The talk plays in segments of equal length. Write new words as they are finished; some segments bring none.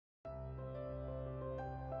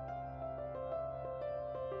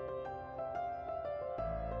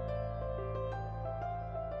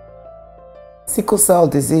Sickle cell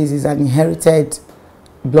disease is an inherited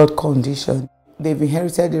blood condition. They've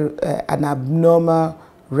inherited an abnormal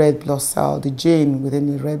red blood cell, the gene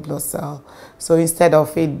within the red blood cell. So instead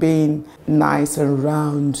of it being nice and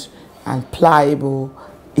round and pliable,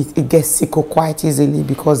 it gets sickle quite easily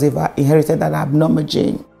because they've inherited an abnormal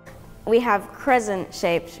gene. We have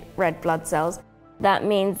crescent-shaped red blood cells. That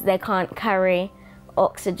means they can't carry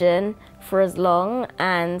oxygen for as long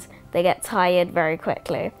and they get tired very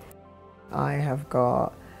quickly. I have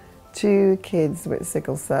got 2 kids with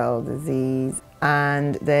sickle cell disease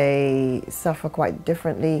and they suffer quite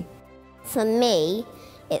differently. For me,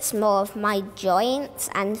 it's more of my joints,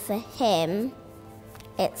 and for him,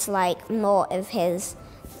 it's like more of his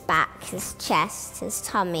back, his chest, his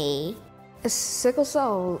tummy. Sickle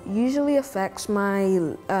cell usually affects my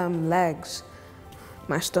legs,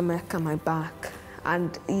 my stomach and my back,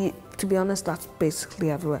 and to be honest, that's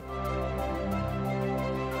basically everywhere.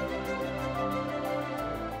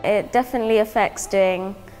 It definitely affects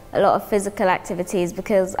doing a lot of physical activities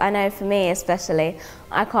because I know for me especially,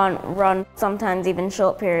 I can't run sometimes even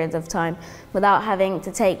short periods of time without having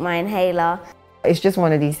to take my inhaler. It's just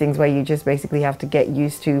one of these things where you just basically have to get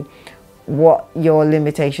used to what your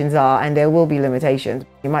limitations are, and there will be limitations.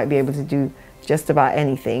 You might be able to do just about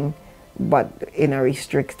anything, but in a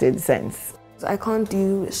restricted sense. I can't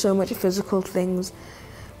do so much physical things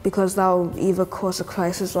because that'll either cause a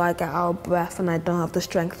crisis or I get out of breath and I don't have the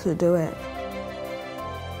strength to do it.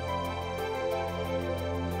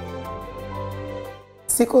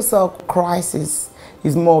 Sickle cell crisis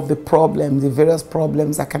is more of the problems, the various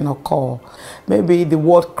problems that can occur. Maybe the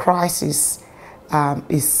word crisis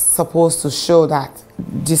is supposed to show that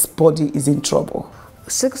this body is in trouble.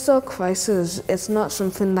 Sickle cell crisis, it's not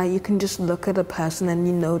something that you can just look at a person and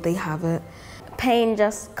you know they have it. Pain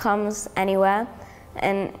just comes anywhere,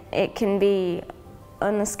 and it can be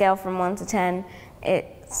on the scale from 1 to 10,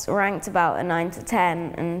 it's ranked about a 9 to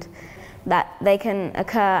 10, and that they can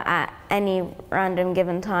occur at any random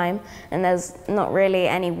given time, and there's not really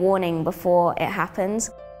any warning before it happens.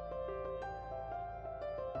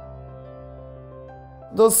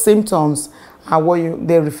 Those symptoms are what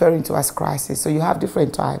they're referring to as crisis. So you have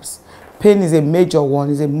different types. Pain is a major one,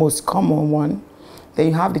 is the most common one. Then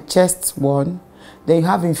you have the chest one. Then you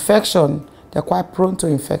have infection. They're quite prone to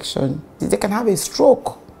infection. They can have a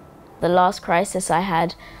stroke. The last crisis I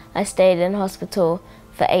had, I stayed in hospital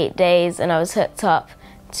for 8 days and I was hooked up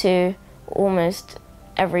to almost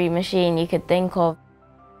every machine you could think of.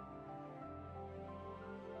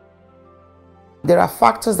 There are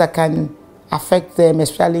factors that can affect them,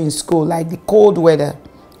 especially in school, like the cold weather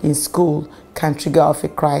in school can trigger off a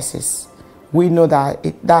crisis. We know that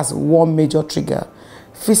that's one major trigger.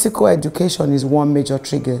 Physical education is one major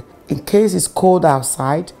trigger. In case it's cold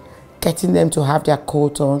outside, getting them to have their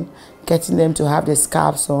coat on, getting them to have their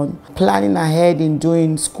scarves on, planning ahead in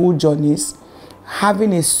doing school journeys,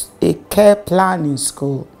 having a care plan in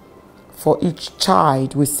school for each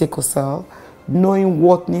child with sickle cell, knowing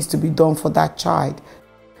what needs to be done for that child.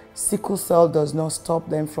 Sickle cell does not stop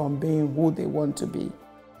them from being who they want to be.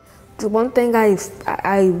 The one thing I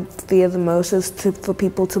fear the most is for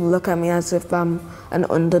people to look at me as if I'm an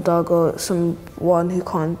underdog or someone who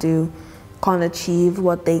can't achieve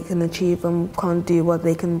what they can achieve and can't do what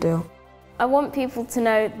they can do. I want people to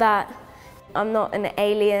know that I'm not an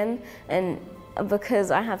alien, and because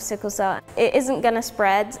I have sickle cell, it isn't going to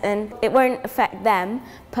spread and it won't affect them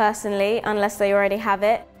personally unless they already have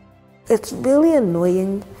it. It's really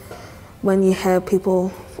annoying when you hear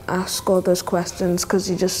people ask all those questions because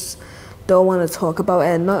you just don't want to talk about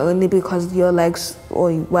it, not only because your legs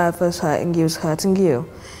or whatever's hurting you is hurting you.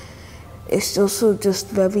 It's also just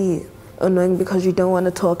very annoying because you don't want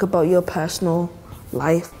to talk about your personal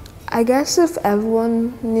life. I guess if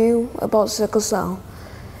everyone knew about sickle cell,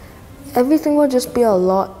 everything would just be a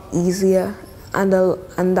lot easier and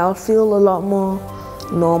I'll feel a lot more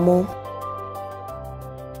normal.